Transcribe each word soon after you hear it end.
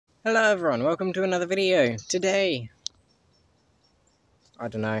Hello everyone, welcome to another video. Today, I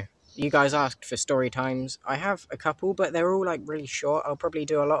don't know, you guys asked for story times. I have a couple, but they're all like really short. I'll probably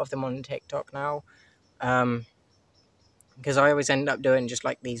do a lot of them on TikTok now. Because I always end up doing just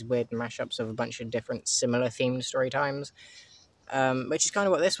like these weird mashups of a bunch of different similar themed story times. Which is kind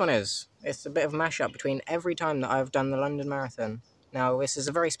of what this one is. It's a bit of a mashup between every time that I've done the London Marathon. Now, this is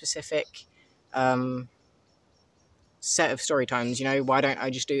a very specific set of story times. You know, why don't I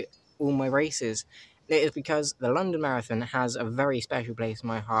just do all my races? It is because the London Marathon has a very special place in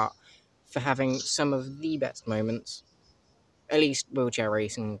my heart for having some of the best moments, at least wheelchair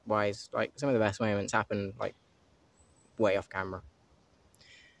racing wise. Like, some of the best moments happen like way off camera,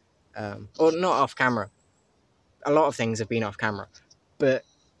 or not off camera. A lot of things have been off camera, but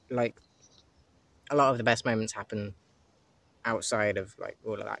like a lot of the best moments happen outside of like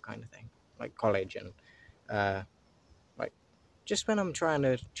all of that kind of thing, like college and like just when I'm trying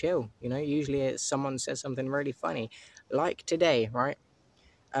to chill. You know, usually it's someone says something really funny, like today, right?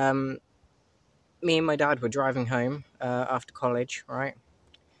 Me and my dad were driving home after college, right?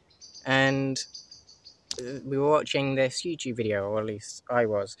 And we were watching this YouTube video, or at least I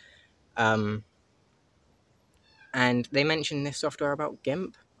was. And they mentioned this software about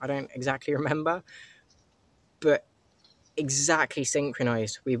GIMP. I don't exactly remember, but exactly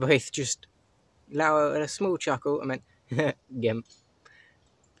synchronized. We both just let out a small chuckle and went, GIMP.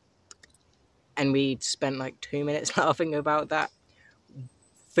 And we spent like 2 minutes laughing about that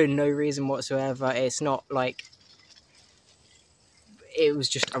for no reason whatsoever. It's not like it was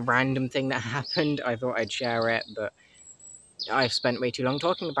just a random thing that happened. I thought I'd share it, but I've spent way too long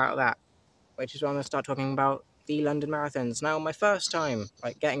talking about that, which is why I'm going to start talking about the London Marathons. Now, my first time,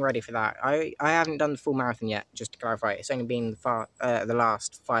 like, getting ready for that, I haven't done the full marathon yet, just to clarify. It's only been the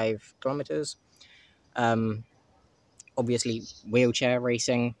last 5 kilometres. Obviously, wheelchair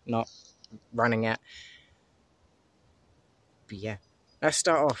racing, not running yet. But yeah, let's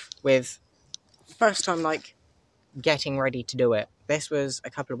start off with first time, like, getting ready to do it. This was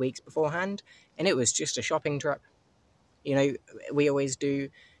a couple of weeks beforehand, and it was just a shopping trip. You know, we always do,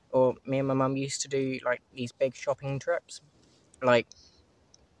 or me and my mum used to do, like, these big shopping trips, like,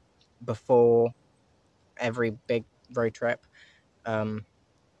 before every big road trip, or,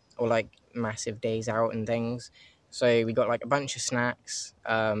 like, massive days out and things. So we got, like, a bunch of snacks,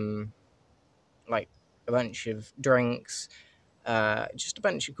 like, a bunch of drinks, just a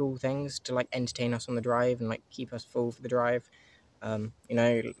bunch of cool things to, like, entertain us on the drive and, like, keep us full for the drive. You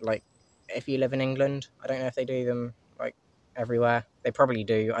know, like, if you live in England, I don't know if they do them, like, everywhere. They probably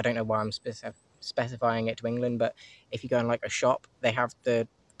do. I don't know why I'm specifying it to England, but if you go in, like, a shop, they have the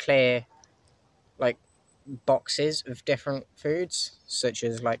clear, like, boxes of different foods, such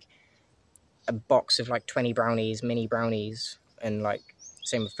as, like, a box of, like, 20 brownies, mini brownies, and, like,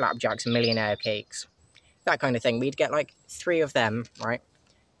 same with flapjacks and millionaire cakes, that kind of thing. We'd get, like, 3 of them, right,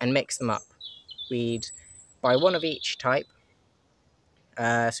 and mix them up. We'd buy one of each type.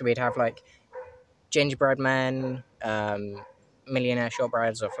 So we'd have, like, gingerbread men, millionaire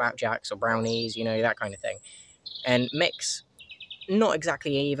shortbreads, or flapjacks, or brownies, you know, that kind of thing. And mix, not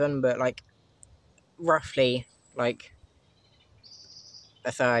exactly even, but, like, roughly, like,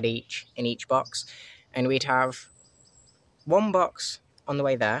 a third each in each box. And we'd have one box on the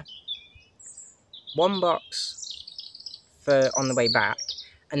way there, one box for on the way back,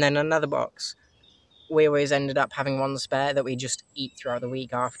 and then another box. We always ended up having one spare that we just eat throughout the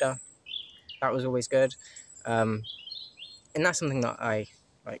week after. That was always good. And that's something that I,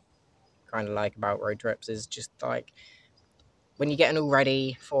 like, kind of like about road trips, is just, like, when you're getting all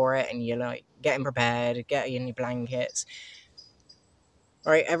ready for it and you're, like, getting prepared, getting in your blankets.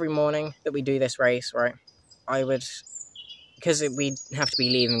 Right, every morning that we do this race, right, I would, because we'd have to be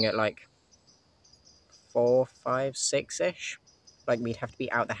leaving at, like, 4, 5, 6-ish. Like, we'd have to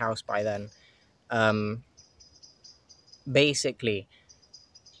be out the house by then. Basically,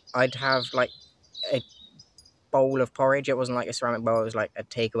 I'd have, like, a bowl of porridge. It wasn't like a ceramic bowl, it was like a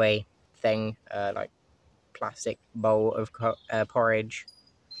takeaway thing, like, plastic bowl of porridge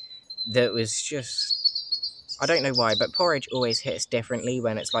that was just, I don't know why, but porridge always hits differently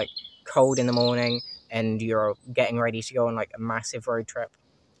when it's, like, cold in the morning and you're getting ready to go on, like, a massive road trip.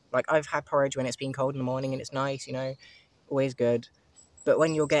 Like, I've had porridge when it's been cold in the morning and it's nice, you know, always good. But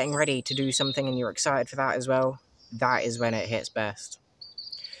when you're getting ready to do something and you're excited for that as well, that is when it hits best.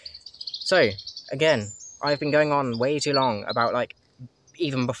 So, again, I've been going on way too long about, like,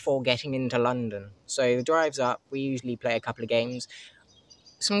 even before getting into London. So the drives up, we usually play a couple of games.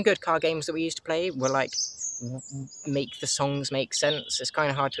 Some good card games that we used to play were, like, make the songs make sense. It's kind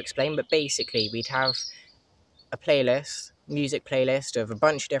of hard to explain, but basically we'd have a playlist music playlist of a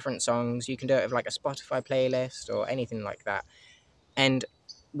bunch of different songs. You can do it with like a Spotify playlist or anything like that. And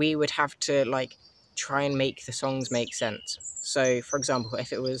we would have to like try and make the songs make sense. So, for example,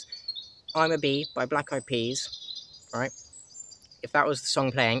 if it was I'm a Bee by Black Eyed Peas, right? If that was the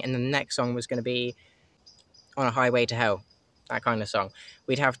song playing and the next song was going to be On a Highway to Hell, that kind of song,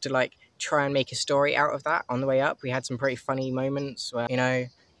 we'd have to like try and make a story out of that on the way up. We had some pretty funny moments where,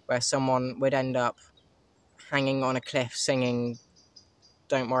 where someone would end up hanging on a cliff singing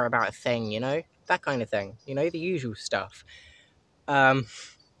Don't Worry About a Thing, that kind of thing, the usual stuff. But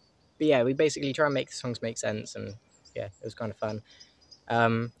yeah, we basically try and make the songs make sense, and yeah, it was kind of fun.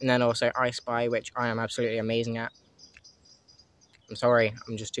 And then also I Spy, which I am absolutely amazing at. I'm sorry,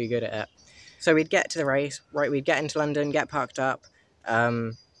 I'm just too good at it. So we'd get to the race, right? We'd get into London, get parked up.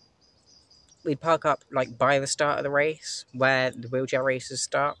 We'd park up like by the start of the race, where the wheelchair races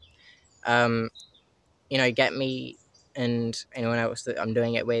start. Get me and anyone else that I'm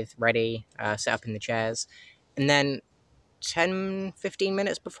doing it with ready, set up in the chairs, and then 10-15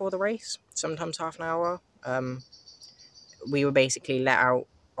 minutes before the race, sometimes half an hour, we were basically let out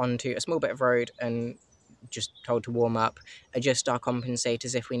onto a small bit of road and just told to warm up, adjust our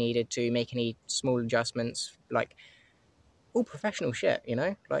compensators if we needed to, make any small adjustments, like all professional shit,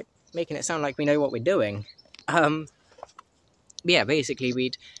 like making it sound like we know what we're doing. Yeah, basically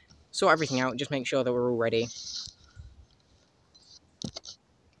we'd sort everything out, just make sure that we're all ready,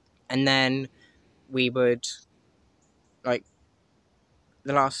 and then we would, like,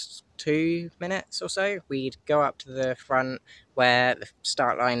 the last 2 minutes or so, we'd go up to the front where the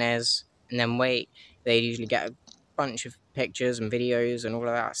start line is, and then wait. They'd usually get a bunch of pictures and videos and all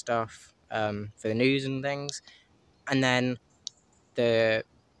of that stuff for the news and things. And then the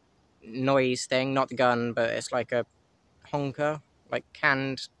noise thing, not the gun, but it's like a honker, like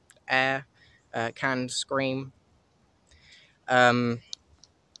canned air, canned scream.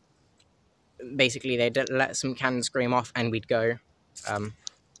 Basically, they'd let some canned scream off and we'd go.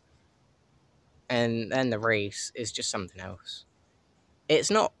 And then the race is just something else. It's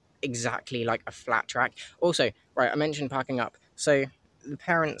not exactly like a flat track. Also, right, I mentioned parking up. So the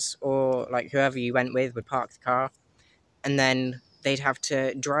parents or like whoever you went with would park the car, and then they'd have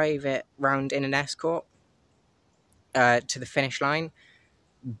to drive it round in an escort to the finish line.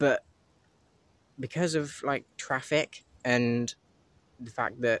 But because of like traffic and the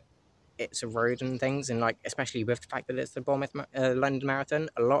fact that it's a road and things, and like especially with the fact that it's the Bournemouth London Marathon,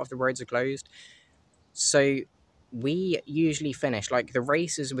 a lot of the roads are closed. So we usually finish, like the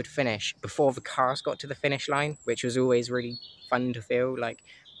races would finish before the cars got to the finish line, which was always really fun to feel. Like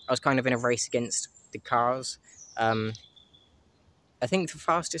I was kind of in a race against the cars. I think the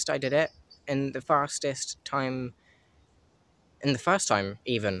fastest I did it, and the fastest time in the first time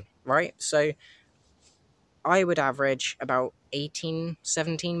even, right? So I would average about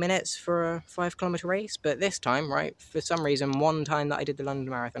 18-17 minutes for a 5 kilometer race, but this time, right, for some reason, one time that I did the London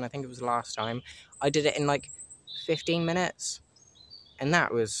Marathon, I think it was the last time, I did it in like 15 minutes, and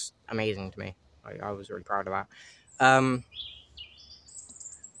that was amazing to me. I was really proud of that.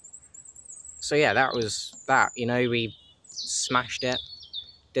 So yeah, that was that. We smashed it,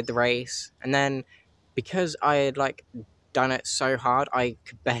 did the race, and then because I had like done it so hard, I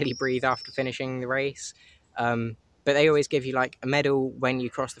could barely breathe after finishing the race. But they always give you like a medal when you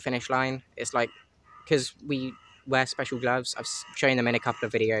cross the finish line. It's like, because we wear special gloves. I've shown them in a couple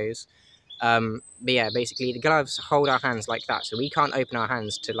of videos. But yeah, basically the gloves hold our hands like that, so we can't open our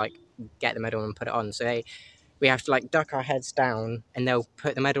hands to like get the medal and put it on. So we have to like duck our heads down, and they'll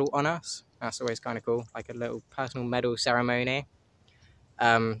put the medal on us. That's always kind of cool, like a little personal medal ceremony.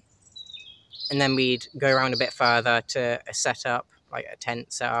 And then we'd go around a bit further to a setup, like a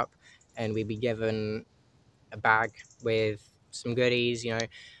tent setup, and we'd be given a bag with some goodies.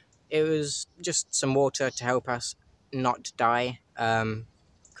 It was just some water to help us not die,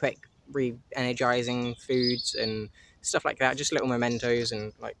 quick re-energizing foods and stuff like that, just little mementos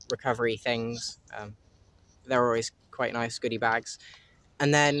and like recovery things. They're always quite nice goodie bags.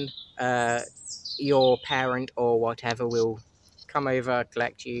 And then your parent or whatever will come over,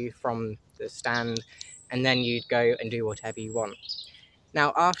 collect you from the stand, and then you'd go and do whatever you want.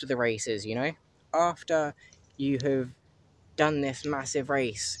 Now, after the races, after you have done this massive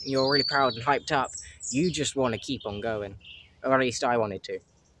race, you're really proud and hyped up, you just want to keep on going. Or at least I wanted to.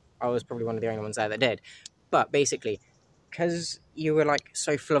 I was probably one of the only ones there that did. But basically, because you were like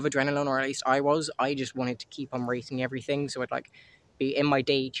so full of adrenaline, or at least I just wanted to keep on racing everything. So I'd like be in my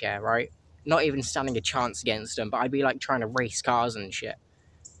day chair, right? Not even standing a chance against them, but I'd be like trying to race cars and shit.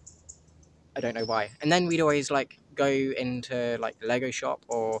 I don't know why. And then we'd always like go into like the Lego shop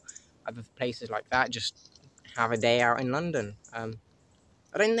or other places like that, just have a day out in London.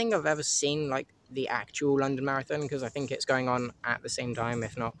 I don't think I've ever seen like the actual London Marathon, because I think it's going on at the same time,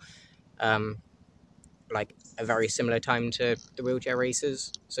 if not like a very similar time to the wheelchair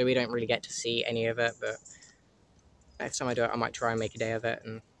races, so we don't really get to see any of it. But next time I do it, I might try and make a day of it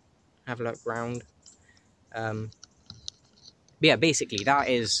and have a look round. But yeah, basically that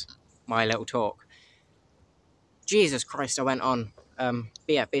is my little talk. Jesus Christ, I went on. But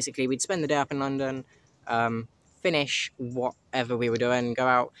yeah, basically we'd spend the day up in London, finish whatever we were doing, go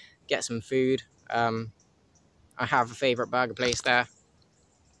out, get some food. I have a favourite burger place there.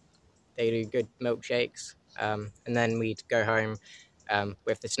 They do good milkshakes. And then we'd go home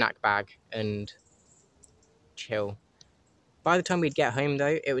with the snack bag and chill. By the time we'd get home,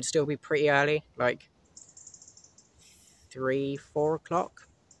 though, it would still be pretty early, like 3, 4 o'clock.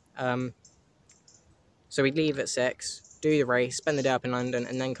 So we'd leave at 6, do the race, spend the day up in London,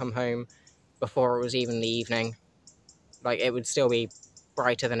 and then come home before it was even the evening. Like, it would still be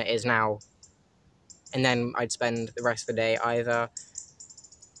brighter than it is now. And then I'd spend the rest of the day either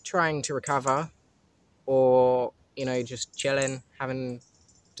trying to recover or, you know, just chilling, having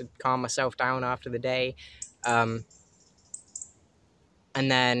to calm myself down after the day. And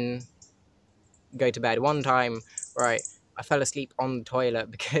then go to bed. One time, right, I fell asleep on the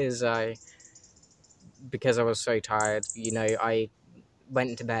toilet because I was so tired. You know, I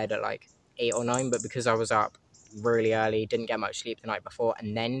went to bed at like 8 or 9, but because I was up really early, didn't get much sleep the night before,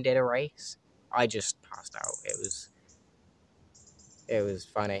 and then did a race, I just passed out. It was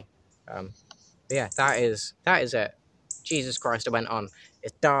funny. But yeah, that is it. Jesus Christ, I went on.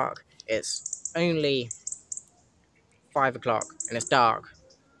 It's dark. It's only 5 o'clock and it's dark.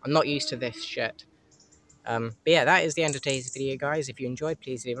 I'm not used to this shit. But yeah, that is the end of today's video, guys. If you enjoyed,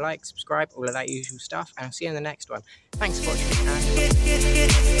 please leave a like, subscribe, all of that usual stuff, and I'll see you in the next one. Thanks for watching.